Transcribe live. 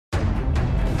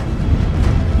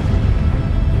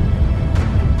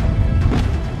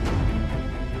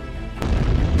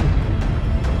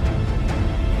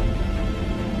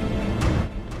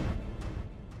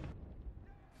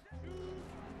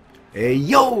Hey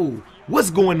yo, what's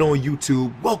going on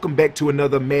YouTube? Welcome back to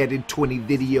another Madden 20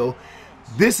 video.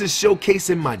 This is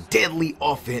showcasing my deadly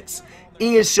offense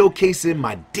and showcasing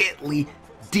my deadly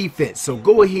defense. So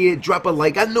go ahead, drop a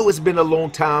like. I know it's been a long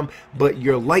time, but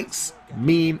your likes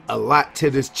mean a lot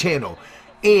to this channel.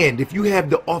 And if you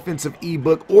have the offensive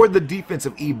ebook or the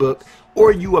defensive ebook,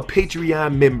 or you a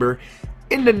Patreon member,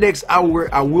 in the next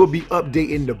hour, I will be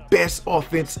updating the best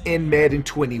offense in Madden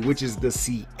 20, which is the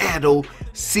Seattle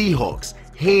Seahawks.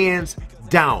 Hands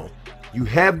down. You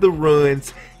have the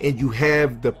runs and you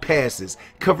have the passes.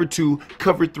 Cover 2,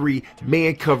 cover 3,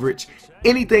 man coverage.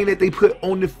 Anything that they put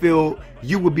on the field,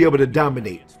 you will be able to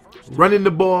dominate. Running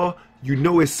the ball, you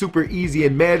know it's super easy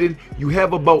in Madden. You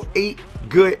have about 8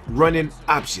 good running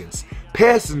options.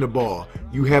 Passing the ball,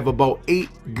 you have about 8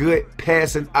 good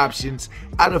passing options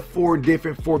out of 4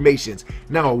 different formations.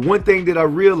 Now, one thing that I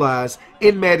realized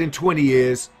in Madden 20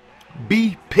 is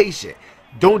be patient.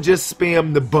 Don't just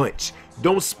spam the bunch.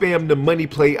 Don't spam the money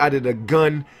play out of the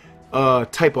gun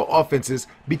type of offenses,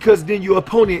 because then your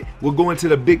opponent will go into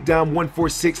the big down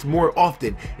 1-4-6 more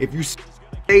often. If you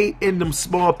stay in them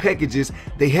small packages,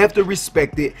 they have to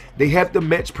respect it. They have to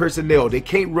match personnel. They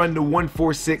can't run the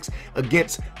 1-4-6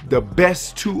 against the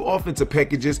best 2 offensive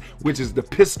packages, which is the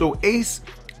pistol ace,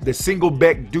 the single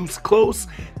back deuce close.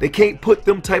 They can't put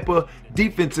them type of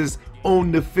defenses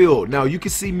on the field. Now you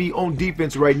can see me on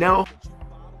defense right now.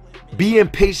 Being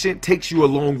patient takes you a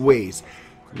long ways.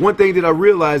 One thing that I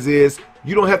realize is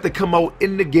you don't have to come out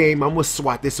in the game. I'm going to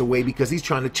swat this away because he's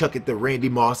trying to chuck it to Randy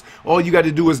Moss. All you got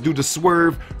to do is do the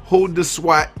swerve, hold the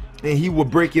swat, and he will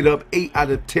break it up 8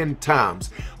 out of 10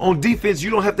 times. On defense, you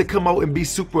don't have to come out and be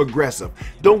super aggressive.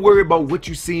 Don't worry about what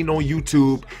you've seen on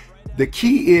YouTube. The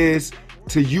key is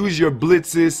to use your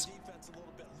blitzes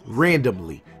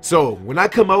randomly. So when I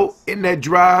come out in that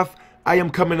drive, I am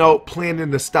coming out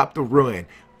planning to stop the run.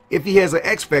 If he has an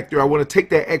X factor, I want to take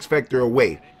that X factor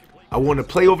away. I want to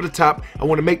play over the top. I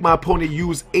want to make my opponent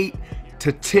use 8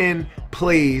 to 10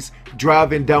 plays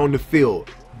driving down the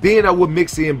field. Then I will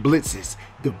mix in blitzes,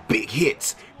 the big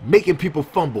hits, making people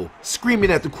fumble, screaming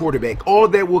at the quarterback. All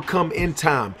that will come in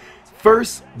time.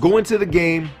 First, go into the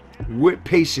game with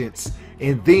patience,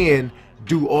 and then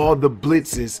do all the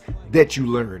blitzes that you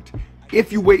learned. If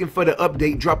you're waiting for the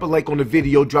update, drop a like on the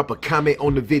video, drop a comment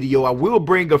on the video. I will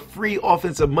bring a free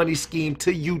offensive money scheme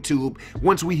to YouTube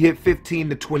once we hit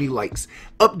 15 to 20 likes.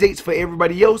 Updates for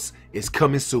everybody else is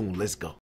coming soon. Let's go.